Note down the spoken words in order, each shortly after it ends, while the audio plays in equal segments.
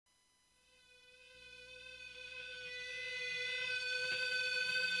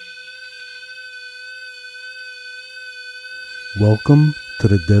Welcome to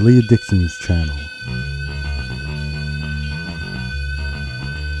the Deadly Addictions channel.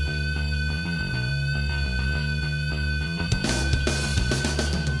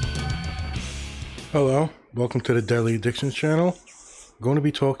 Hello, welcome to the Deadly Addictions channel. I'm going to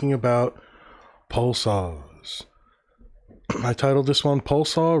be talking about pulsars. I titled this one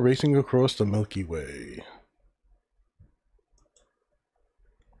Pulsar Racing Across the Milky Way.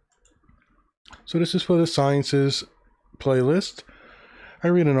 So this is for the Sciences playlist. I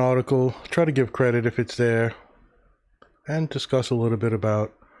read an article, try to give credit if it's there, and discuss a little bit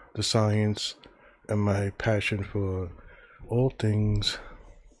about the science and my passion for all things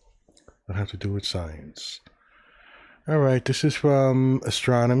that have to do with science. Alright, this is from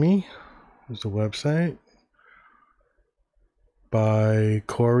Astronomy. There's the website by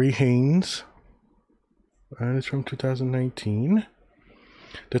Corey Haynes, and it's from 2019.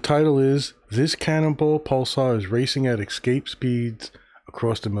 The title is This Cannonball Pulsar is Racing at Escape Speeds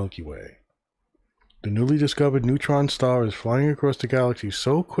Across the Milky Way. The newly discovered neutron star is flying across the galaxy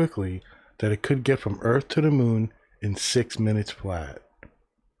so quickly that it could get from Earth to the moon in 6 minutes flat.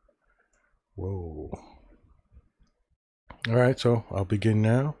 Whoa. Alright, so I'll begin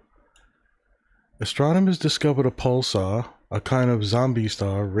now. Astronomers discovered a pulsar, a kind of zombie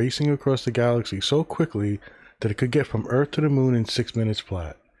star, racing across the galaxy so quickly that it could get from Earth to the moon in 6 minutes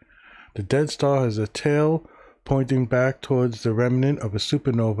flat. The dead star has a tail pointing back towards the remnant of a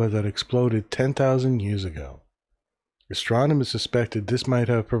supernova that exploded 10,000 years ago. Astronomers suspected this might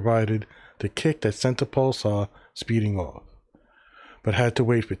have provided the kick that sent the pulsar speeding off, but had to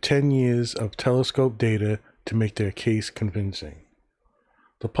wait for 10 years of telescope data to make their case convincing.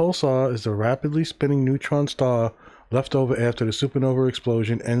 The pulsar is the rapidly spinning neutron star left over after the supernova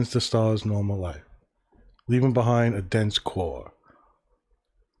explosion ends the star's normal life, leaving behind a dense core.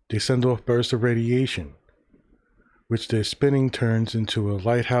 They send off bursts of radiation, which their spinning turns into a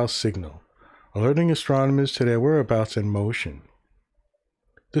lighthouse signal, alerting astronomers to their whereabouts and motion.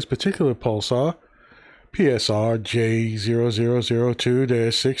 This particular pulsar, PSR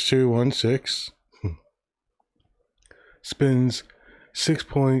J0002-6216, spins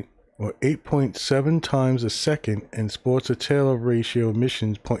 8.7 times a second and sports a Taylor ratio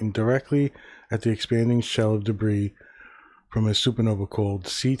emissions pointing directly at the expanding shell of debris from a supernova called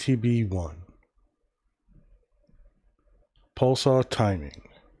CTB-1. Pulsar timing.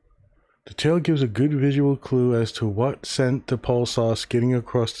 The tail gives a good visual clue as to what sent the pulsar skidding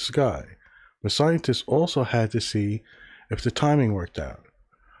across the sky, but scientists also had to see if the timing worked out.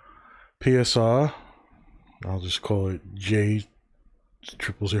 PSR, I'll just call it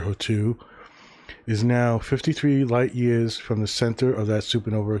J0002, is now 53 light years from the center of that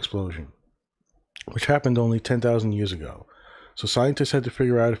supernova explosion, which happened only 10,000 years ago. So scientists had to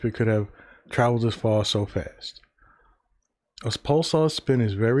figure out if it could have traveled as far so fast. A pulsar's spin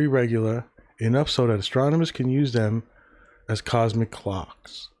is very regular, enough so that astronomers can use them as cosmic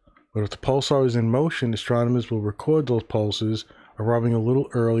clocks. But if the pulsar is in motion, astronomers will record those pulses arriving a little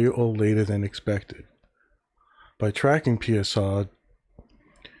earlier or later than expected. By tracking PSR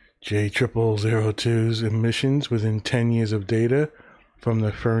J0002's emissions within 10 years of data from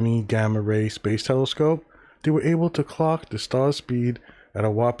the Fermi Gamma Ray Space Telescope, they were able to clock the star's speed at a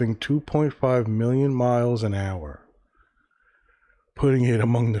whopping 2.5 million miles an hour, putting it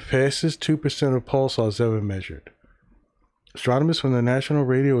among the fastest 2% of pulsars ever measured. Astronomers from the National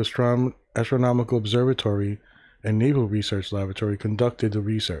Radio Astronomical Observatory and Naval Research Laboratory conducted the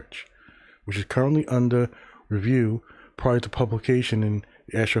research, which is currently under review prior to publication in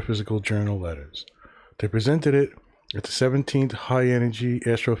the Astrophysical Journal Letters. They presented it at the 17th High Energy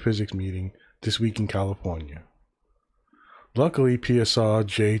Astrophysics meeting this week in California. Luckily, PSR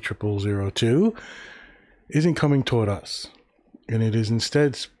J0002 isn't coming toward us, and it is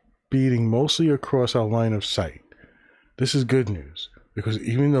instead speeding mostly across our line of sight. This is good news, because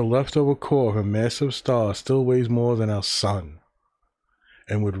even the leftover core of a massive star still weighs more than our sun,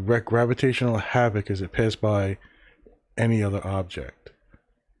 and would wreak gravitational havoc as it passed by any other object.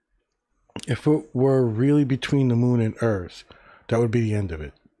 If it were really between the moon and Earth, that would be the end of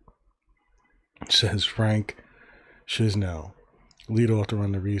it, says Frank Chisnell, lead author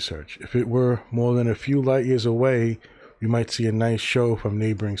on the research. If it were more than a few light years away, we might see a nice show from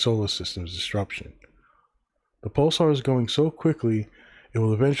neighboring solar systems disruption. The pulsar is going so quickly, it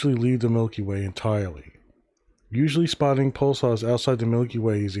will eventually leave the Milky Way entirely. Usually spotting pulsars outside the Milky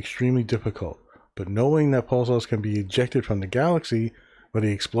Way is extremely difficult, but knowing that pulsars can be ejected from the galaxy by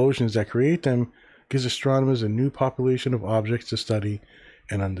the explosions that create them gives astronomers a new population of objects to study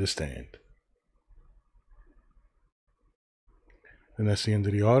and understand. And that's the end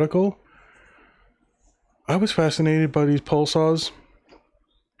of the article. I was fascinated by these pulsars.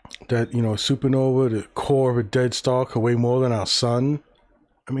 That, you know, a supernova, the core of a dead star, could weigh more than our sun.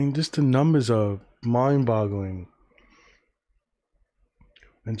 I mean, just the numbers are mind-boggling.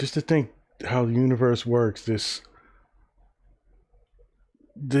 And just to think how the universe works, this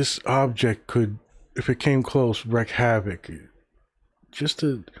object could, if it came close, wreak havoc. Just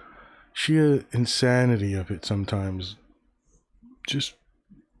the sheer insanity of it sometimes. Just,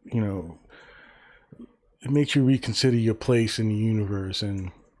 you know, it makes you reconsider your place in the universe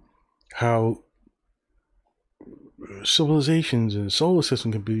and how civilizations and solar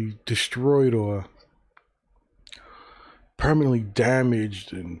system can be destroyed or permanently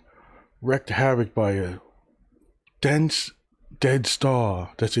damaged and wreaked havoc by a dense dead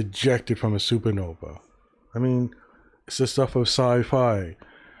star that's ejected from a supernova. I mean, it's the stuff of sci-fi.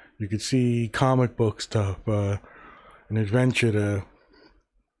 You could see comic book stuff, an adventure to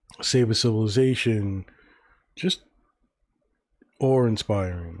save a civilization, just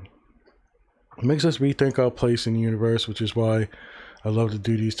awe-inspiring. It makes us rethink our place in the universe, which is why I love to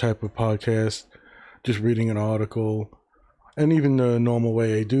do these type of podcasts. Just reading an article, and even the normal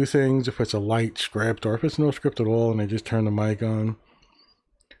way I do things, if it's a light script or if it's no script at all and I just turn the mic on.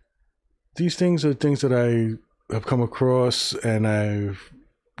 These things are things that I have come across and I've,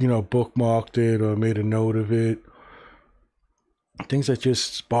 you know, bookmarked it or made a note of it. Things that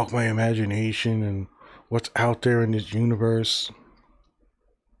just spark my imagination and what's out there in this universe.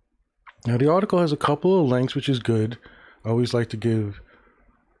 Now, the article has a couple of links, which is good. I always like to give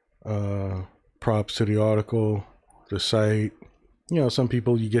props to the article, the site. You know, some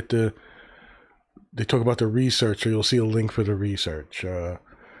people they talk about the research, so you'll see a link for the research.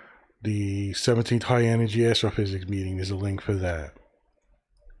 The 17th High Energy Astrophysics meeting, there's a link for that.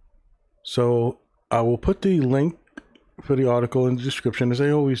 So I will put the link for the article in the description, as I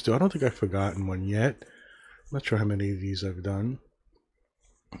always do. I don't think I've forgotten one yet. I'm not sure how many of these I've done.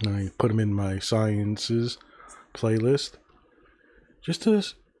 I put them in my sciences playlist just to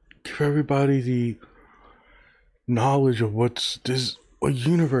give everybody the knowledge of there's a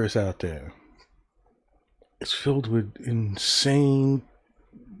universe out there. It's filled with insane,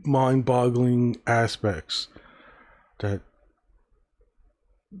 mind-boggling aspects that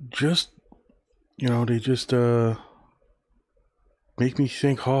just, you know, they just make me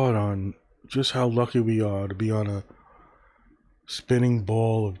think hard on just how lucky we are to be on a spinning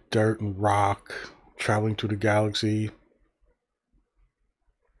ball of dirt and rock traveling through the galaxy.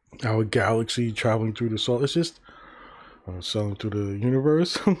 Our galaxy traveling through the solar. It's just sailing through the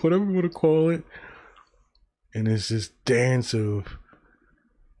universe, whatever you want to call it. And it's this dance of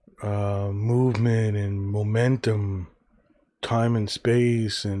movement and momentum, time and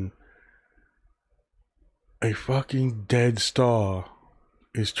space, and a fucking dead star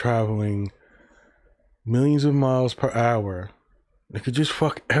is traveling millions of miles per hour. It could just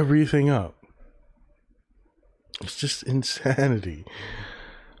fuck everything up. It's just insanity.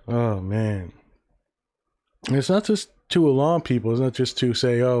 Oh, man. And it's not just to alarm people. It's not just to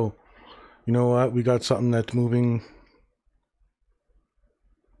say, oh, you know what? We got something that's moving,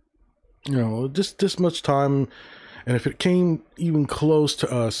 you know, just this much time. And if it came even close to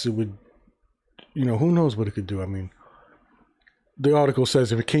us, it would, you know, who knows what it could do. I mean, the article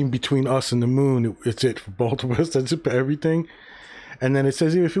says if it came between us and the moon, it's it for both of us. That's it for everything. And then it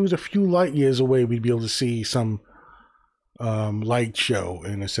says if it was a few light years away, we'd be able to see some light show,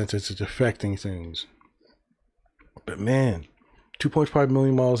 in a sense it's affecting things. But man, 2.5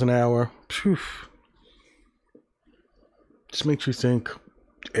 million miles an hour. Phew. Just makes you think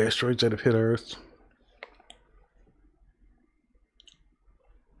asteroids that have hit Earth.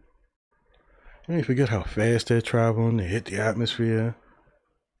 And you forget how fast they're traveling. They hit the atmosphere.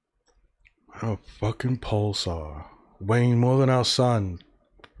 A fucking pulsar. Weighing more than our sun.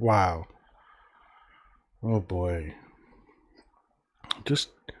 Wow. Oh boy. Just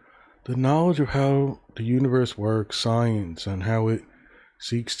the knowledge of how the universe works, science, and how it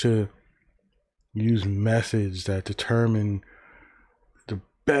seeks to use methods that determine the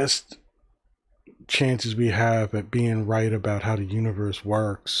best chances we have at being right about how the universe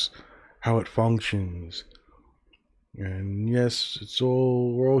works, how it functions. And yes,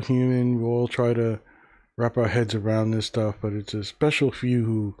 we're all human, we all try to wrap our heads around this stuff, but it's a special few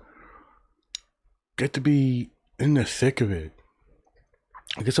who get to be in the thick of it.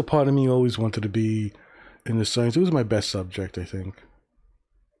 I guess a part of me always wanted to be in the science. It was my best subject, I think.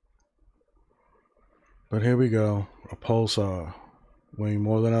 But here we go. A pulsar weighing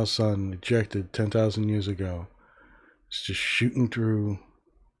more than our sun, ejected 10,000 years ago. It's just shooting through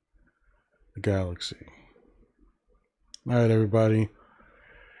the galaxy. Alright, everybody.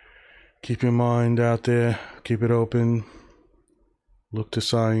 Keep your mind out there. Keep it open. Look to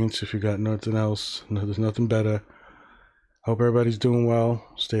science if you got nothing else. No, there's nothing better. Hope everybody's doing well.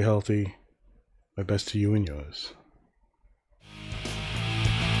 Stay healthy. My best to you and yours.